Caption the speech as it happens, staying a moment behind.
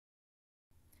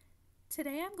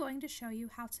Today I'm going to show you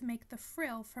how to make the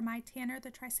frill for my Tanner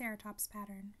the Triceratops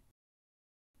pattern.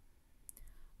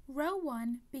 Row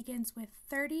 1 begins with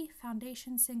 30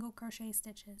 foundation single crochet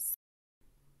stitches.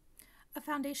 A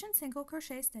foundation single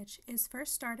crochet stitch is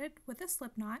first started with a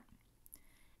slip knot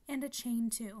and a chain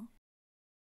 2.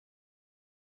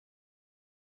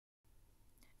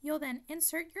 You'll then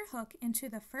insert your hook into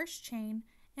the first chain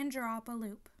and draw up a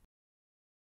loop.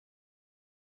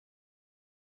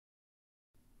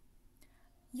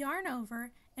 Yarn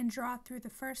over and draw through the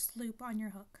first loop on your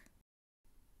hook.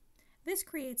 This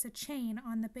creates a chain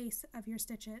on the base of your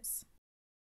stitches.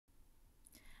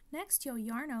 Next, you'll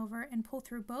yarn over and pull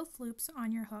through both loops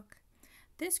on your hook.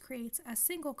 This creates a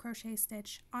single crochet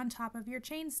stitch on top of your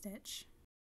chain stitch.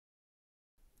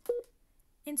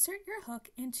 Insert your hook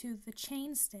into the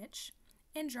chain stitch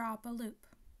and draw up a loop.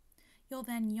 You'll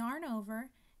then yarn over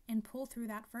and pull through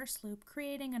that first loop,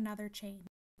 creating another chain.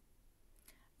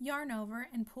 Yarn over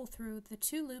and pull through the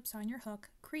 2 loops on your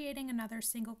hook, creating another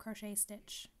single crochet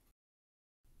stitch.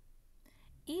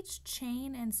 Each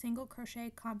chain and single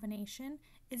crochet combination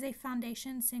is a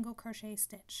foundation single crochet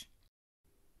stitch.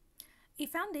 A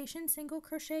foundation single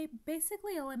crochet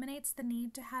basically eliminates the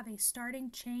need to have a starting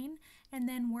chain and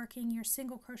then working your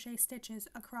single crochet stitches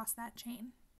across that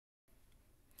chain.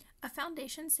 A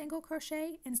foundation single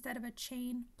crochet instead of a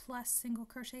chain plus single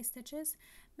crochet stitches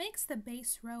makes the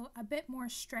base row a bit more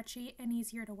stretchy and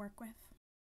easier to work with.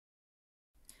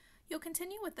 You'll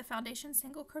continue with the foundation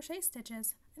single crochet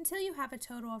stitches until you have a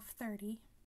total of 30.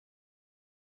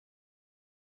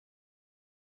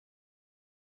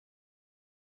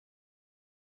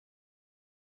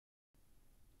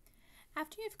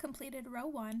 After you've completed row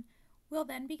 1, we'll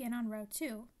then begin on row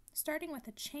 2, starting with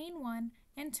a chain 1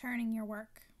 and turning your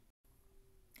work.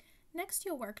 Next,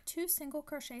 you'll work 2 single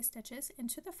crochet stitches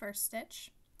into the first stitch,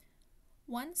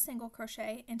 1 single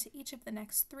crochet into each of the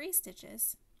next 3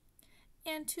 stitches,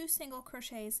 and 2 single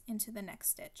crochets into the next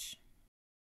stitch.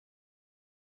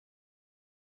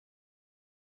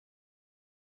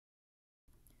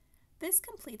 This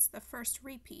completes the first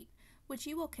repeat, which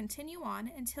you will continue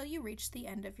on until you reach the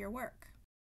end of your work.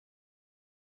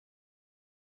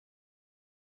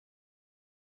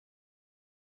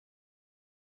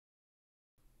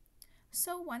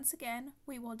 So once again,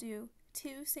 we will do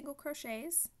 2 single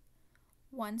crochets,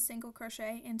 1 single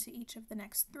crochet into each of the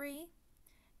next 3,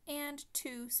 and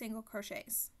 2 single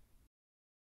crochets.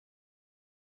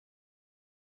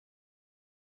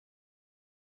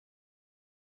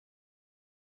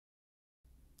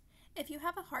 If you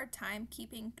have a hard time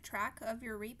keeping track of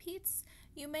your repeats,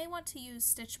 you may want to use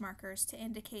stitch markers to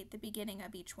indicate the beginning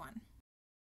of each one.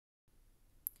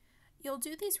 You'll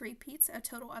do these repeats a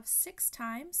total of 6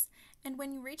 times, and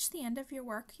when you reach the end of your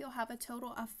work, you'll have a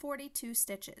total of 42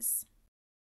 stitches.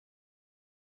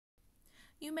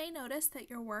 You may notice that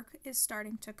your work is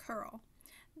starting to curl.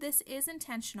 This is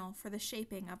intentional for the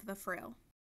shaping of the frill.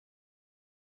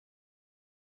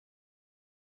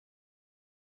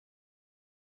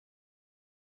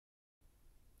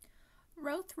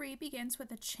 Row 3 begins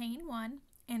with a chain 1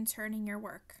 and turning your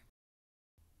work.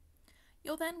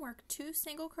 You'll then work 2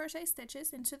 single crochet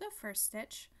stitches into the first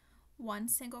stitch, 1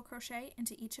 single crochet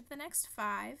into each of the next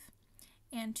 5,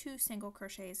 and 2 single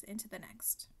crochets into the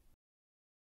next.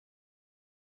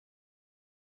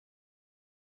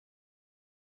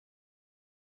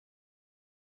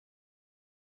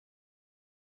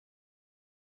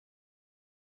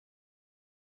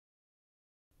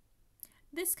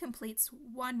 This completes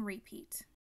 1 repeat.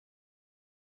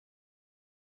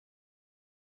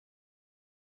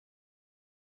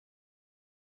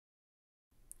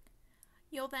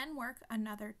 You'll then work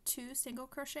another 2 single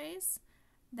crochets,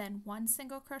 then 1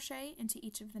 single crochet into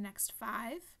each of the next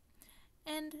 5,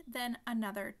 and then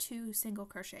another 2 single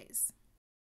crochets.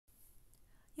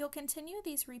 You'll continue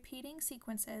these repeating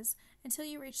sequences until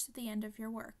you reach the end of your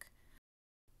work.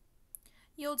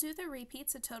 You'll do the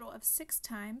repeats a total of 6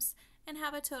 times and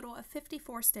have a total of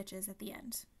 54 stitches at the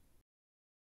end.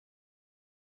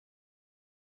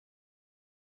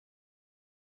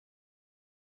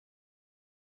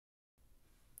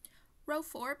 Row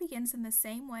 4 begins in the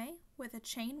same way with a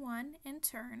chain 1 and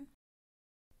turn.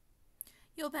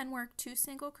 You'll then work 2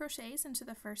 single crochets into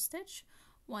the first stitch,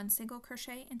 1 single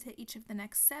crochet into each of the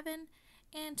next 7,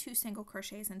 and 2 single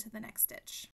crochets into the next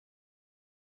stitch.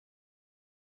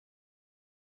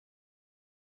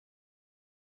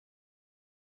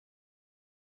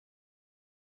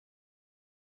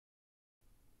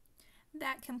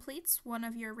 That completes one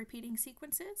of your repeating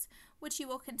sequences, which you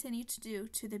will continue to do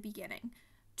to the beginning.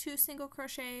 2 single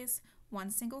crochets, 1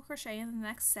 single crochet in the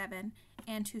next 7,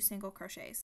 and 2 single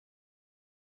crochets.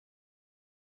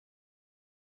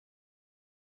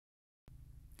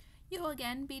 You'll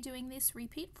again be doing this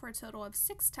repeat for a total of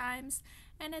 6 times,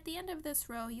 and at the end of this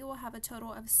row you will have a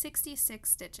total of 66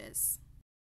 stitches.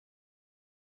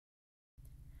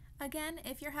 Again,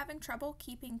 if you're having trouble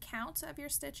keeping count of your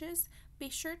stitches, be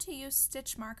sure to use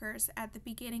stitch markers at the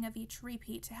beginning of each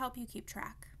repeat to help you keep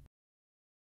track.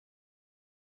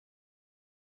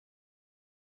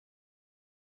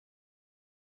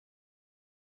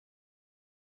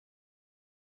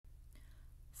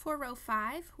 For row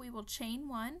 5, we will chain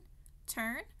 1,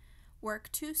 turn,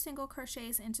 work 2 single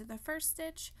crochets into the first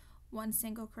stitch, 1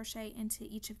 single crochet into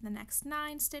each of the next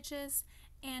 9 stitches,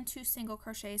 and 2 single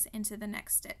crochets into the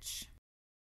next stitch.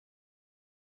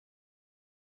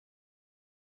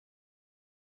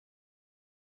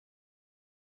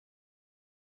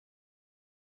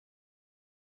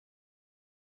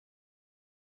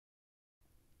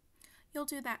 You'll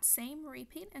do that same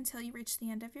repeat until you reach the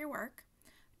end of your work.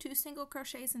 2 single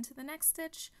crochets into the next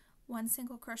stitch, 1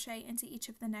 single crochet into each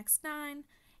of the next 9,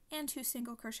 and 2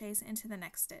 single crochets into the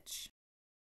next stitch.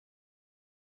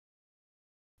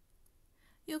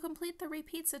 You'll complete the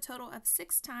repeats a total of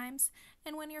 6 times,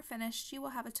 and when you're finished, you will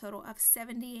have a total of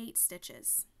 78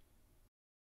 stitches.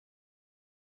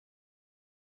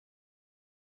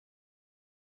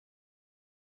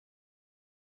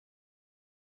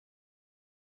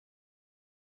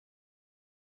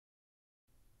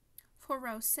 For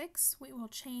row 6, we will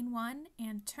chain 1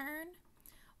 and turn,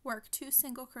 work 2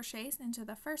 single crochets into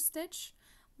the first stitch,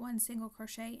 1 single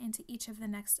crochet into each of the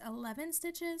next 11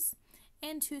 stitches,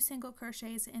 and 2 single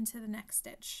crochets into the next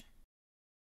stitch.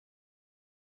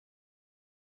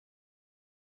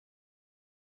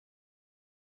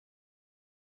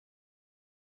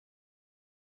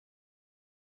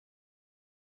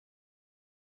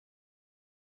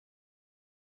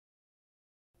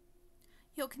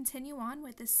 You'll continue on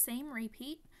with the same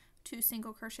repeat, 2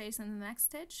 single crochets in the next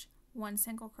stitch, 1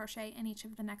 single crochet in each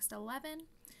of the next 11,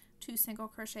 2 single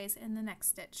crochets in the next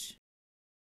stitch.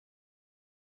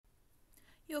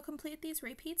 You'll complete these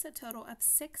repeats a total of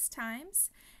 6 times,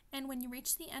 and when you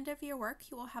reach the end of your work,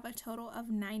 you will have a total of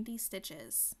 90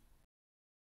 stitches.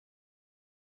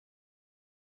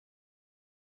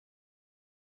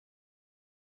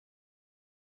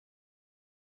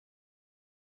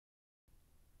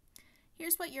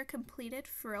 Here's what your completed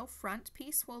frill front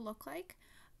piece will look like.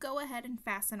 Go ahead and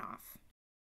fasten off.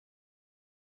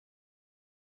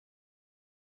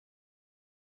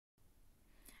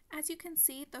 As you can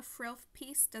see, the frill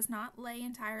piece does not lay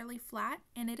entirely flat,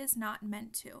 and it is not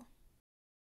meant to.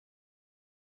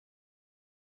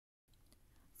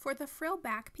 For the frill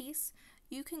back piece,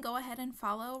 you can go ahead and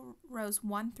follow rows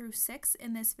 1 through 6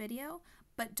 in this video,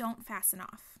 but don't fasten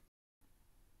off.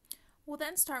 We'll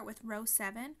then start with row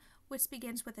 7, which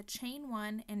begins with a chain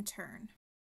 1 and turn.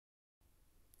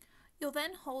 You'll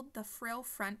then hold the frill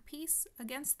front piece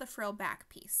against the frill back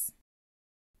piece.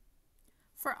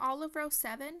 For all of row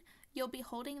 7, you'll be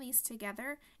holding these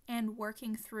together and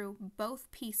working through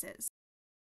both pieces.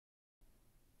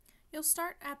 You'll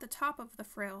start at the top of the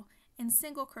frill and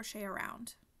single crochet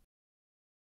around.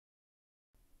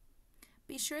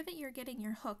 Be sure that you're getting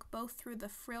your hook both through the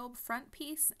frill front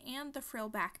piece and the frill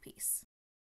back piece.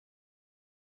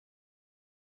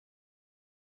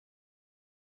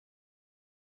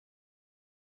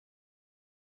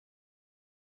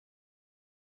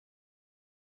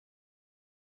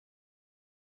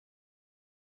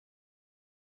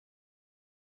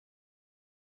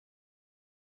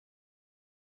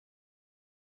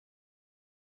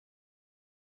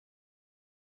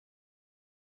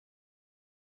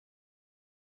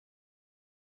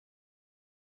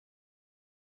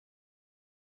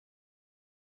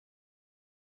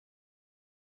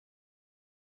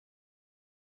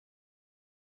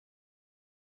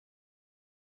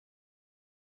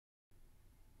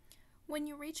 When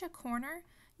you reach a corner,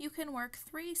 you can work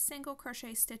 3 single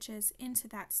crochet stitches into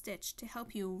that stitch to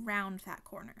help you round that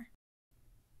corner.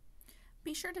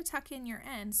 Be sure to tuck in your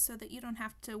ends so that you don't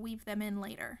have to weave them in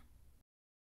later.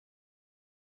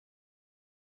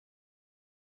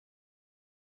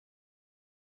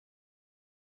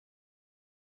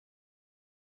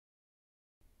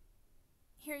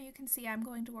 Here you can see I'm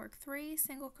going to work 3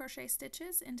 single crochet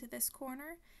stitches into this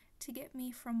corner to get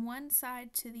me from one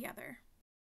side to the other.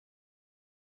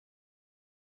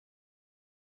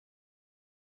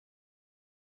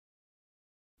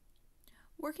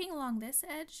 Working along this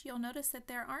edge, you'll notice that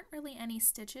there aren't really any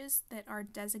stitches that are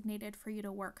designated for you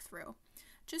to work through.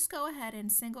 Just go ahead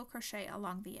and single crochet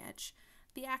along the edge.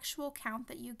 The actual count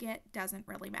that you get doesn't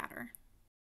really matter.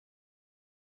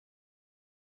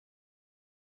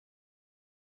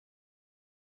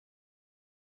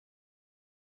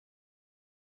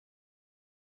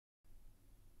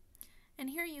 And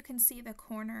here you can see the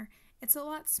corner. It's a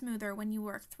lot smoother when you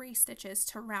work 3 stitches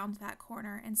to round that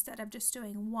corner instead of just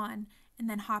doing 1 and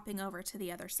then hopping over to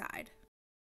the other side.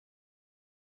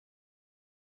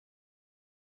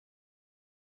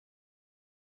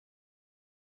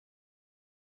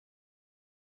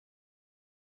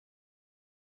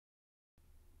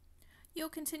 You'll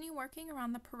continue working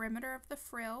around the perimeter of the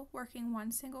frill, working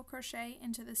 1 single crochet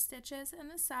into the stitches and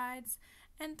the sides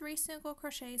and 3 single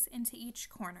crochets into each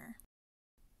corner.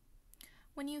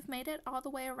 When you've made it all the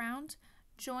way around,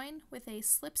 join with a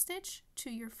slip stitch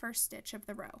to your first stitch of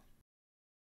the row.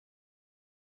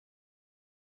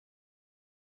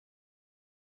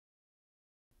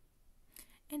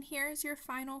 And here is your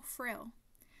final frill.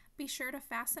 Be sure to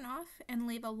fasten off and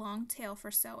leave a long tail for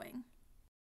sewing.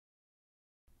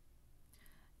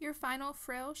 Your final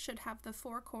frill should have the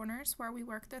 4 corners where we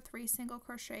work the 3 single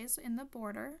crochets in the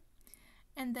border,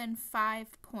 and then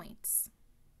 5 points.